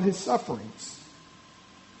fellowship of his sufferings.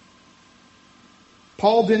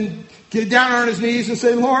 Paul didn't get down on his knees and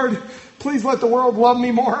say, Lord, please let the world love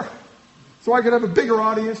me more so I could have a bigger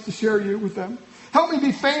audience to share you with them. Help me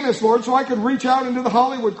be famous, Lord, so I could reach out into the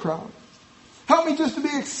Hollywood crowd. Help me just to be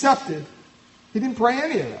accepted. He didn't pray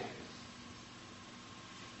any of that.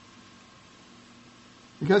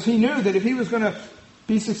 Because he knew that if he was going to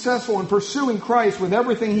be successful in pursuing Christ with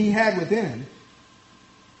everything he had within him,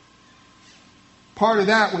 part of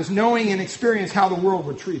that was knowing and experience how the world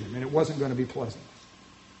would treat him, and it wasn't going to be pleasant.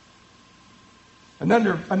 A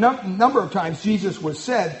number of times Jesus was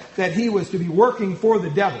said that he was to be working for the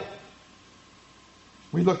devil.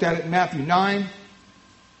 We looked at it in Matthew 9.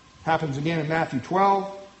 Happens again in Matthew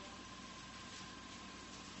 12.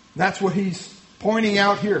 That's what he's pointing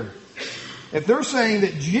out here. If they're saying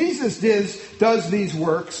that Jesus does these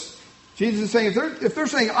works, Jesus is saying, if they're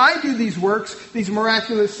saying, I do these works, these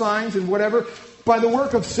miraculous signs and whatever, by the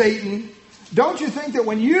work of Satan, don't you think that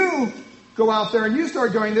when you go out there and you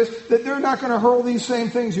start doing this, that they're not going to hurl these same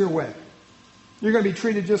things your way? You're going to be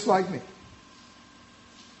treated just like me.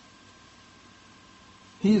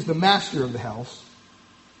 He is the master of the house.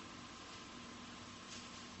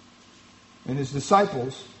 And his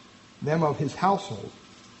disciples, them of his household,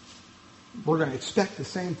 we're going to expect the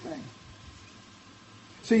same thing.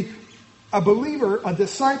 See, a believer, a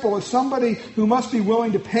disciple, is somebody who must be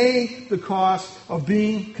willing to pay the cost of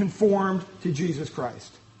being conformed to Jesus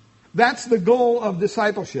Christ. That's the goal of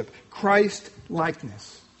discipleship,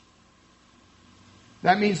 Christ-likeness.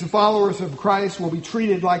 That means the followers of Christ will be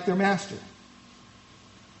treated like their master.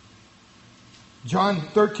 John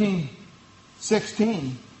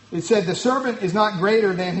 13:16, it said, the servant is not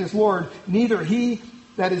greater than his Lord, neither he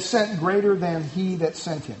that is sent greater than he that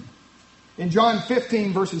sent him. In John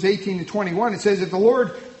 15, verses 18 to 21, it says, if the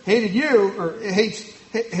Lord hated you, or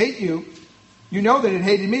hate you, you know that it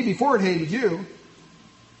hated me before it hated you.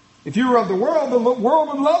 If you were of the world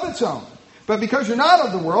would love its own. But because you're not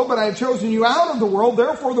of the world, but I have chosen you out of the world,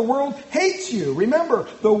 therefore the world hates you. Remember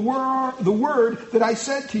the word that I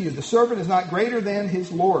said to you, the servant is not greater than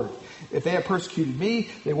his Lord. If they have persecuted me,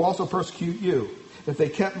 they will also persecute you. If they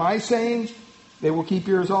kept my sayings, they will keep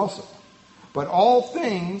yours also. But all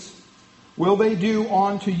things will they do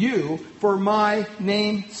unto you for my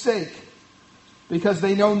name's sake, because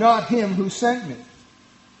they know not him who sent me.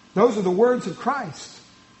 Those are the words of Christ.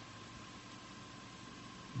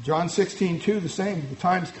 John 16:2, the same. The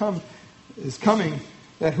time is coming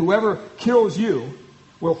that whoever kills you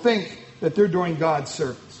will think that they're doing God's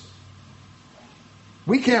service.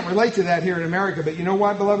 We can't relate to that here in America, but you know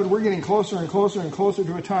what, beloved? We're getting closer and closer and closer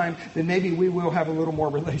to a time that maybe we will have a little more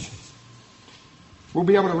relations. We'll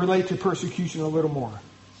be able to relate to persecution a little more.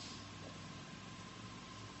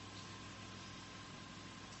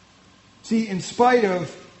 See, in spite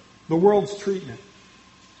of the world's treatment,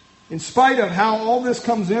 in spite of how all this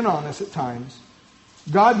comes in on us at times,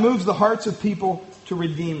 God moves the hearts of people to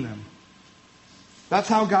redeem them. That's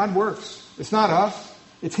how God works. It's not us,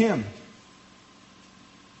 it's Him.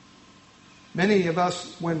 Many of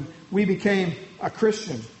us, when we became a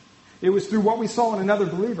Christian, it was through what we saw in another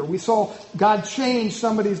believer. We saw God change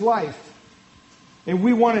somebody's life. And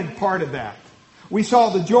we wanted part of that. We saw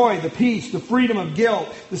the joy, the peace, the freedom of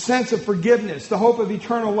guilt, the sense of forgiveness, the hope of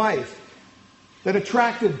eternal life that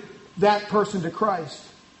attracted that person to Christ.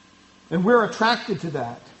 And we're attracted to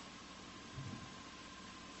that.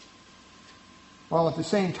 While at the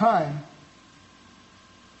same time,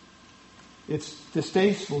 it's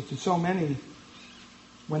distasteful to so many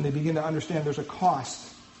when they begin to understand there's a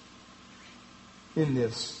cost in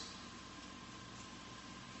this.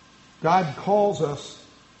 God calls us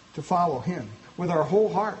to follow Him with our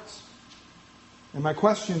whole hearts. And my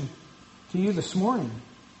question to you this morning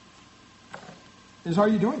is, are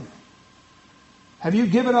you doing that? Have you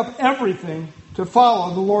given up everything to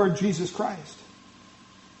follow the Lord Jesus Christ?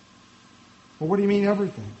 Well, what do you mean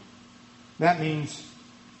everything? That means,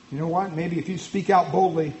 you know what? Maybe if you speak out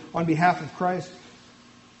boldly on behalf of Christ,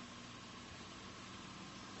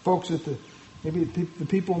 folks at maybe the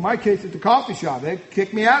people in my case at the coffee shop, they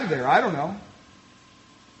kick me out of there. I don't know.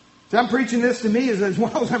 So I'm preaching this to me as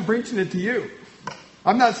well as I'm preaching it to you.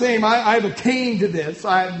 I'm not saying I've attained to this.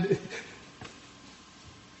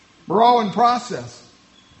 We're all in process.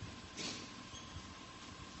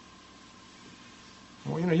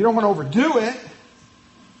 Well, you don't want to overdo it.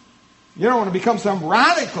 You don't want to become some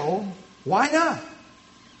radical. Why not?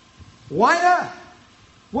 Why not?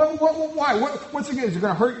 Why? What's it going to do? Is it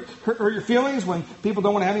going to hurt your feelings when people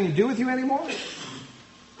don't want to have anything to do with you anymore?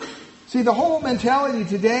 See, the whole mentality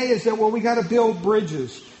today is that, we got to build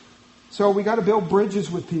bridges. So we got to build bridges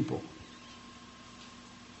with people.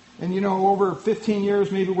 And, over 15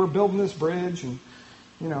 years, maybe we're building this bridge and,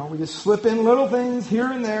 we just slip in little things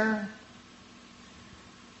here and there.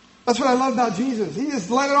 That's what I love about Jesus. He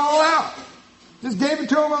just let it all out. Just gave it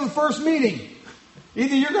to him on the first meeting.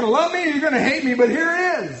 Either you're going to love me or you're going to hate me, but here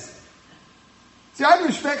it is. See, I'd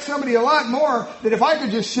respect somebody a lot more that if I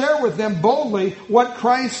could just share with them boldly what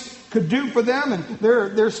Christ could do for them and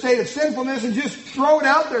their state of sinfulness and just throw it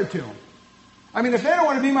out there to them. I mean, if they don't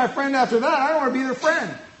want to be my friend after that, I don't want to be their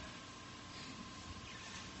friend.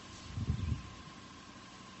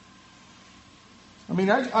 I mean,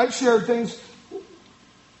 I've shared things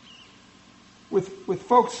with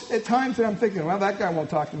folks at times that I'm thinking, well, that guy won't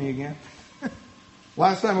talk to me again.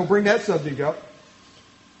 Last time we'll bring that subject up.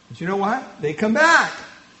 But you know what? They come back.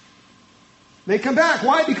 They come back.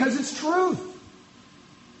 Why? Because it's truth.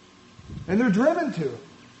 And they're driven to it.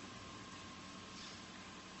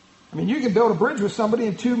 I mean, you can build a bridge with somebody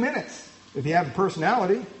in 2 minutes if you have a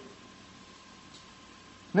personality. And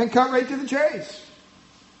then cut right to the chase.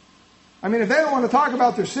 I mean, if they don't want to talk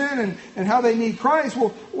about their sin and how they need Christ, well,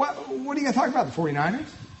 what are you going to talk about? The 49ers?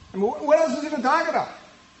 I mean, what else is he going to talk about?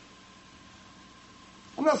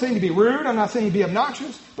 I'm not saying to be rude. I'm not saying to be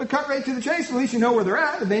obnoxious. But cut right to the chase. At least you know where they're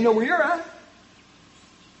at and they know where you're at.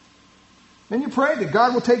 Then you pray that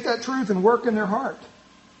God will take that truth and work in their heart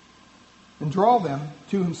and draw them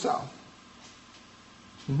to Himself.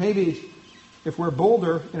 And maybe if we're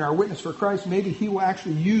bolder in our witness for Christ, maybe He will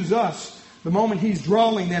actually use us the moment He's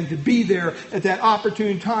drawing them to be there at that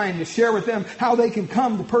opportune time to share with them how they can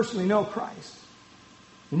come to personally know Christ.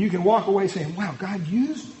 And you can walk away saying, wow, God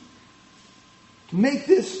used me to make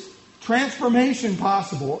this transformation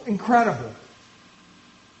possible. Incredible.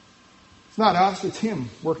 It's not us, it's Him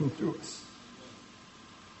working through us.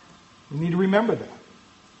 We need to remember that.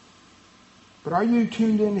 But are you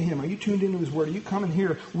tuned into Him? Are you tuned into His Word? Are you coming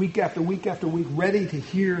here week after week after week ready to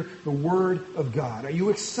hear the Word of God? Are you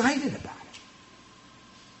excited about it?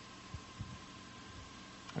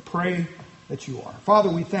 I pray that you are. Father,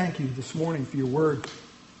 we thank you this morning for your Word.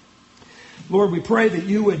 Lord, we pray that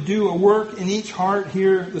you would do a work in each heart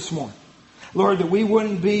here this morning. Lord, that we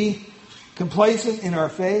wouldn't be complacent in our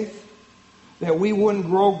faith, that we wouldn't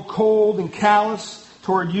grow cold and callous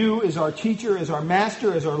toward you as our teacher, as our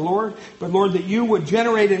master, as our Lord, but Lord, that you would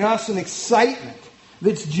generate in us an excitement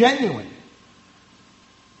that's genuine.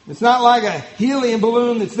 It's not like a helium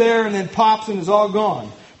balloon that's there and then pops and is all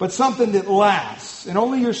gone, but something that lasts. And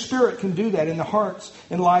only your Spirit can do that in the hearts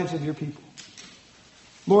and lives of your people.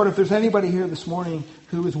 Lord, if there's anybody here this morning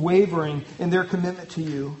who is wavering in their commitment to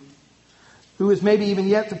you, who is maybe even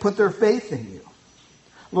yet to put their faith in you,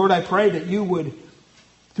 Lord, I pray that you would,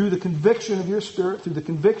 through the conviction of your Spirit, through the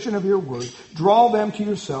conviction of your word, draw them to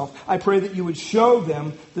yourself. I pray that you would show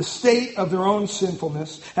them the state of their own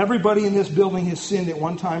sinfulness. Everybody in this building has sinned at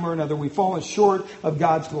one time or another. We've fallen short of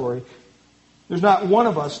God's glory. There's not one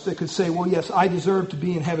of us that could say, well, yes, I deserve to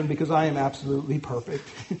be in heaven because I am absolutely perfect.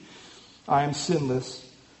 I am sinless.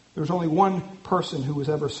 There was only one person who was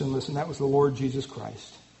ever sinless, and that was the Lord Jesus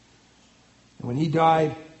Christ. And when he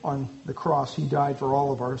died on the cross, he died for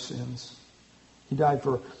all of our sins. He died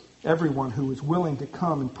for everyone who was willing to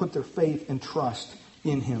come and put their faith and trust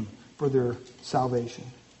in him for their salvation.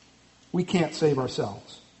 We can't save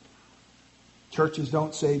ourselves. Churches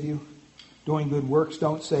don't save you. Doing good works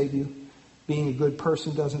don't save you. Being a good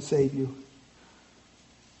person doesn't save you.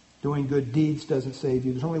 Doing good deeds doesn't save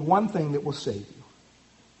you. There's only one thing that will save you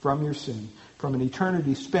from your sin, from an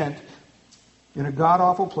eternity spent in a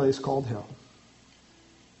god-awful place called hell.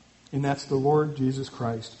 And that's the Lord Jesus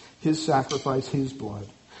Christ, his sacrifice, his blood.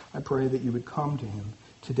 I pray that you would come to him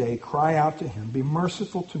today, cry out to him, be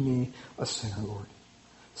merciful to me, a sinner, Lord.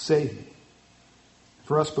 Save me.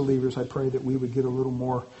 For us believers, I pray that we would get a little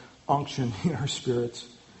more unction in our spirits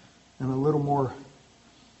and a little more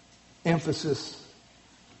emphasis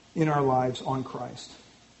in our lives on Christ.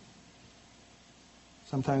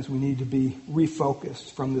 Sometimes we need to be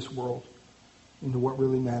refocused from this world into what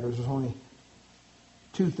really matters. There's only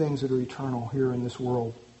two things that are eternal here in this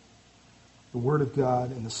world: the Word of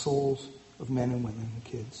God and the souls of men and women and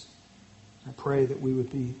kids. I pray that we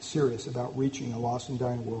would be serious about reaching a lost and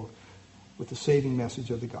dying world with the saving message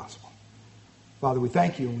of the gospel. Father, we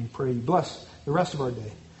thank you and we pray you bless the rest of our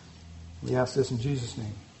day. We ask this in Jesus'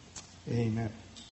 name. Amen.